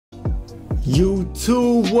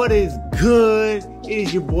YouTube, what is good? It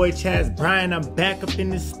is your boy ChazBryant. I'm back up in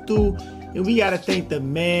the stew, and we gotta thank the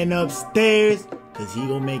man upstairs, cause he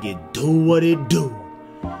gonna make it do what it do.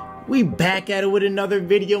 We back at it with another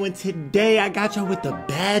video, and today I got y'all with the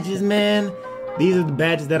badges, man. These are the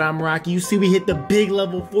badges that I'm rocking. You see we hit the big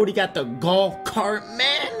level 40, got the golf cart,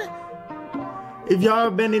 man. If y'all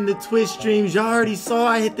been in the Twitch streams, y'all already saw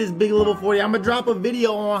I hit this big level 40. I'm gonna drop a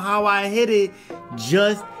video on how I hit it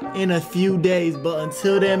just in a few days. But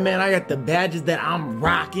until then, man, I got the badges that I'm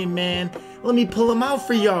rocking, man. Let me pull them out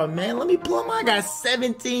for y'all, man. Let me pull them out. I got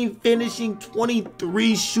 17 finishing,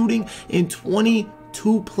 23 shooting, and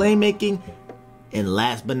 22 playmaking. And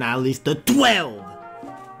last but not least, the 12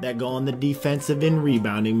 that go on the defensive and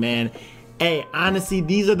rebounding, man. Hey, honestly,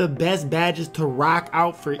 these are the best badges to rock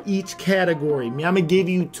out for each category. I'm gonna give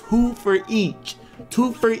you two for each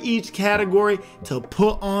category to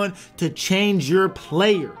put on to change your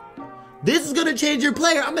player. This is gonna change your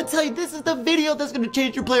player. I'm gonna tell you, this is the video that's gonna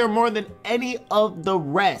change your player more than any of the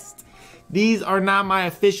rest. These are not my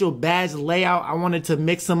official badge layout. I wanted to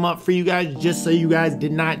mix them up for you guys just so you guys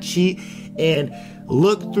did not cheat and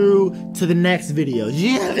look through to the next video.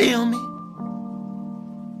 You feel me?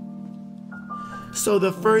 So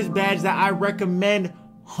the first badge that I recommend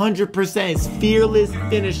 100% is Fearless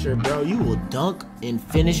Finisher, bro. You will dunk and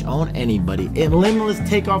finish on anybody. And Limitless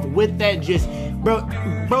Takeoff with that just, bro,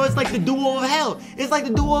 it's like the duo of hell. It's like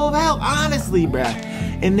the duo of hell, honestly, bro.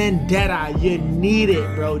 And then Deadeye, you need it,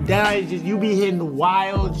 bro. Deadeye is just, you be hitting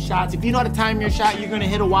wild shots. If you know how to time your shot, you're gonna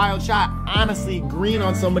hit a wild shot. Honestly, green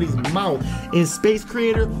on somebody's mouth. In Space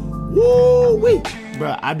Creator, woo-wee.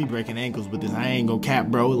 Bro, I be breaking ankles with this. I ain't gonna cap,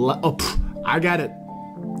 bro. Oh, I got it.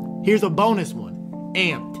 Here's a bonus one.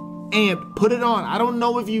 Amped. Put it on. I don't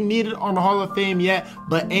know if you need it on the Hall of Fame yet,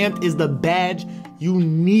 but Amped is the badge you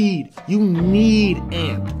need. You need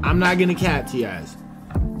Amped. I'm not gonna cap to you guys.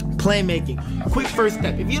 Playmaking. Quick first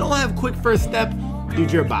step. If you don't have quick first step,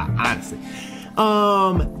 dude, you're a bot, honestly.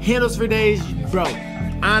 Handles for days, bro.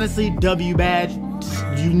 Honestly, W badge.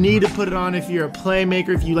 You need to put it on if you're a playmaker.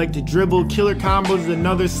 If you like to dribble, killer combos is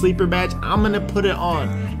another sleeper badge. I'm gonna put it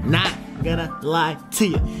on. Not gonna lie to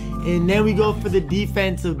you. And then we go for the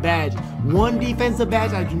defensive badge. One defensive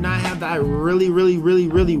badge I do not have that I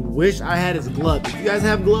really wish I had is glove. If you guys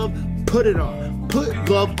have glove, put it on. Put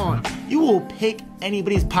glove on. You will pick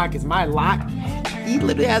anybody's pockets. My lock, he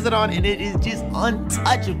literally has it on and it is just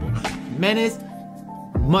untouchable. Menace,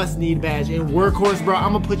 must need badge. And Workhorse, bro,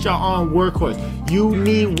 I'm gonna put y'all on Workhorse. You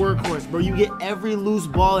need Workhorse, bro. You get every loose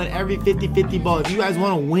ball and every 50-50 ball. If you guys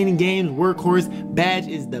want to win games, Workhorse badge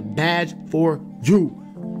is the badge for you.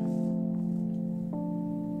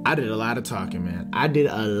 I did a lot of talking, man. I did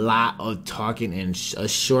a lot of talking in a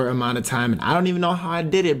short amount of time, and I don't even know how I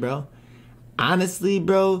did it, bro. Honestly,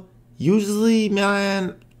 bro, usually,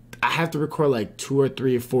 man, I have to record like 2 or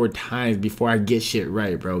 3 or 4 times before I get shit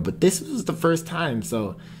right, bro. But this was the first time,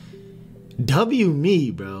 so W me,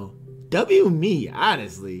 bro. W me,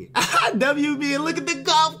 honestly. W me, and look at the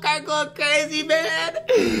golf cart going crazy,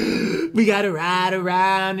 man. We gotta ride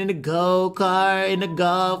around in the go-kart, in the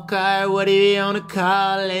golf cart, what do you wanna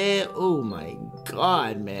call it? Oh my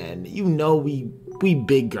God, man. You know we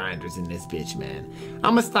big grinders in this bitch, man.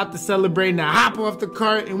 I'm gonna stop the celebrate now, hop off the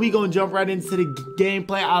cart, and we gonna jump right into the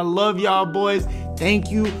gameplay. I love y'all, boys.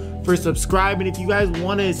 Thank you for subscribing. If you guys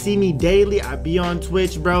wanna see me daily, I be on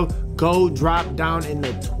Twitch, bro. Go drop down in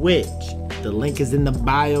the Twitch. The link is in the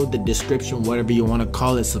bio, the description, whatever you wanna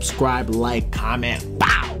call it. Subscribe, like, comment,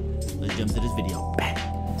 bow. Let's jump to this video, bang.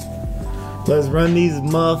 Let's run these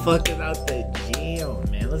motherfuckers out the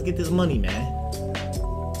gym, man. Let's get this money, man.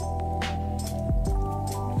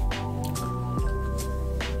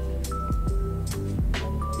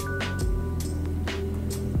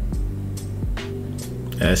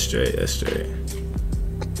 That's straight, that's straight.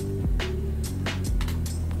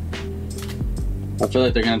 I feel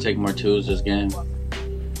like they're gonna take more twos this game.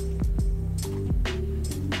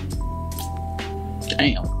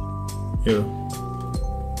 Damn. Yeah.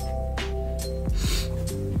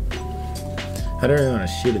 I don't really want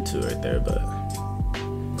to shoot a 2 right there, but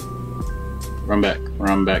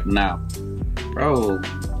Run back now. Bro.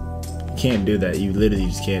 You can't do that. You literally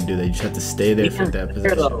just can't do that. You just have to stay there for that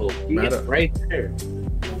position. Right there.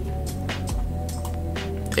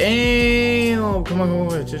 Damn! Come on.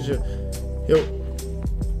 Yo.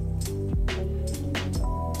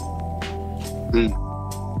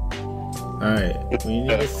 Alright, we need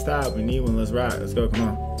to stop. We need one. Let's ride. Let's go. Come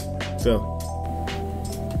on. Let's go.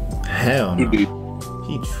 Hell no.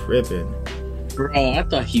 He tripping. Bro, I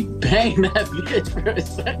thought he banged that bitch for a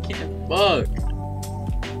second. Fuck.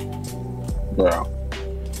 Bro.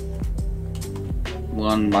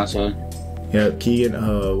 on my side. Yep, Keegan.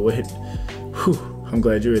 Wait. Whew, I'm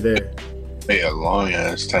glad you were there. Hey, a long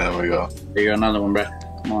ass time ago. There you go, another one, bro.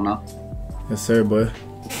 Come on now. Yes, sir, boy.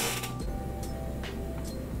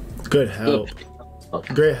 Good help.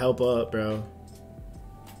 Great help up, bro.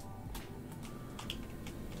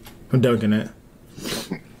 I'm dunking it.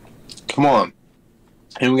 Come on.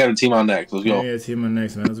 And we got a team on next. Let's go. Yeah, we got a team on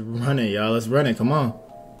next, man. Let's run it, y'all. Let's run it. Come on.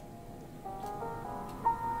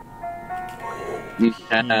 He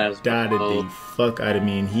dotted the fuck out of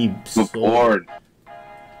me, and he bored.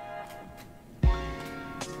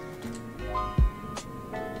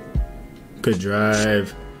 Good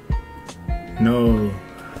drive. No.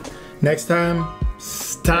 Next time,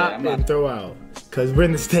 stop and throw out. Cause we're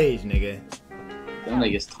in the stage, nigga. Them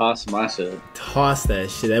niggas toss my shit. Toss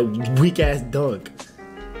that shit. That weak ass dunk.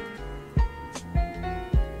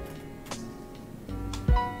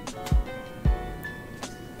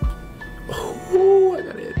 Ooh, I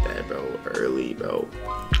gotta hit that, bro. Early, bro.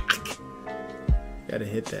 Gotta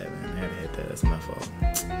hit that, man. I gotta hit that. That's my fault.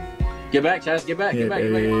 Get back, Chaz. Get back. Yeah, Get back.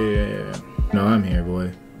 yeah. No, I'm here,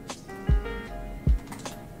 boy.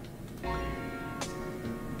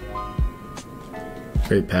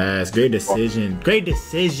 Great pass. Great decision. Great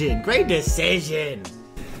decision. Great decision.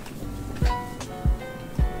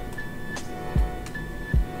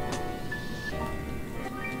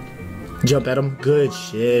 Jump at him. Good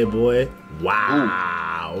shit, boy.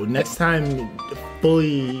 Wow. Ooh. Next time,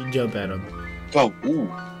 fully jump at him. Go.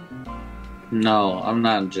 Ooh. No, I'm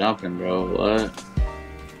not jumping, bro. What?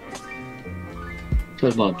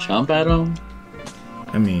 There's no jump at him?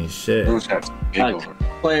 I mean, shit.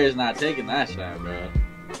 Player's not taking that shot, bro.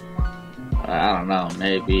 I don't know,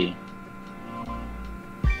 maybe.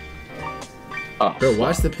 Oh, bro,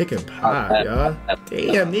 watch the pick and pop, y'all.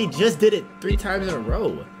 Damn, they just did it 3 times in a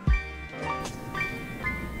row.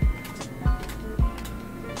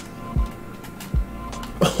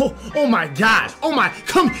 Oh my god. Oh my,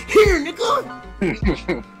 come here,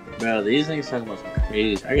 nigga. Bro, these niggas talking about some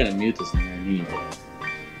crazy. I gotta mute this nigga.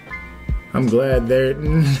 I'm glad they're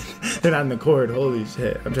not in the court. Holy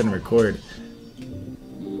shit. I'm trying to record.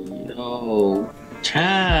 No.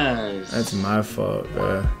 Chaz. That's my fault,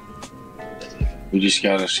 bro. We just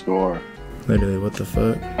gotta score. Literally, what the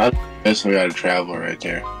fuck? That's we got a traveler right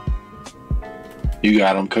there. You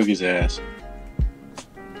got him. Cook his ass.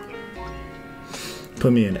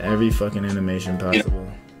 Put me in every fucking animation possible.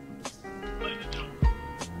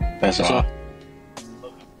 That's all.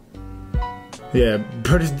 Yeah,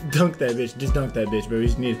 bro, just dunk that bitch. Just dunk that bitch, bro. We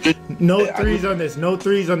just need no threes on this. No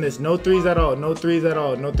threes on this. No threes at all. No threes at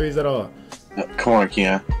all. No threes at all. Come on,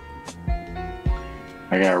 Keon.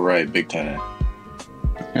 I got it right, big time.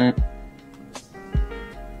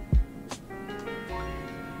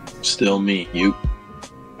 Still me. You.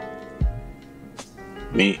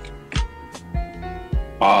 Me.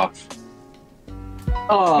 Off.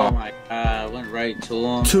 Oh my god, went right to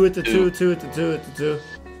him. 2 at the 2, 2 at the 2 at the 2.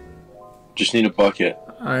 Just need a bucket.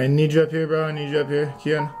 I need you up here, bro. I need you up here,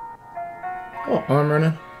 Keon. Oh, I'm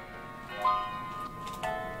running.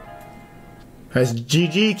 That's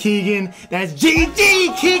GG, Keegan. That's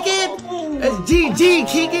GG, Keegan. That's GG,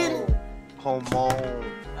 Keegan. Come on.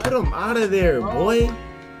 Put him out of there, boy.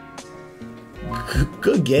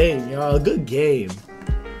 Good game, y'all. Good game.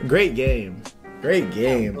 Great game. Great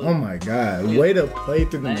game. Oh my god. Way to play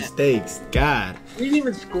through the mistakes. God. He didn't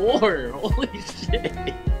even score. Holy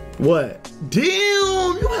shit. What? Damn!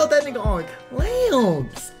 You held that nigga on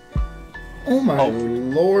clamps. Oh my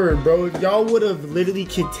lord, bro. If y'all would have literally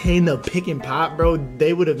contained the pick and pop, bro,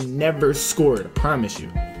 they would have never scored. I promise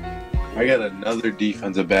you. I got another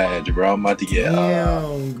defensive badge, bro. I'm about to get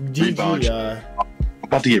GG, I'm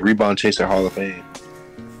about to get rebound chaser Hall of Fame.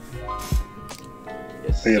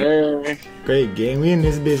 Yes, sir. Great game. We in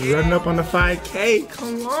this bitch running up on the 5K.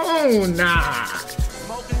 Come on, nah.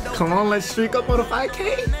 Come on, let's streak up on the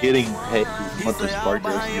 5K. Getting paid. What the spark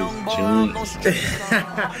goes to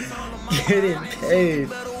Getting paid.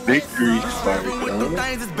 Victory spark.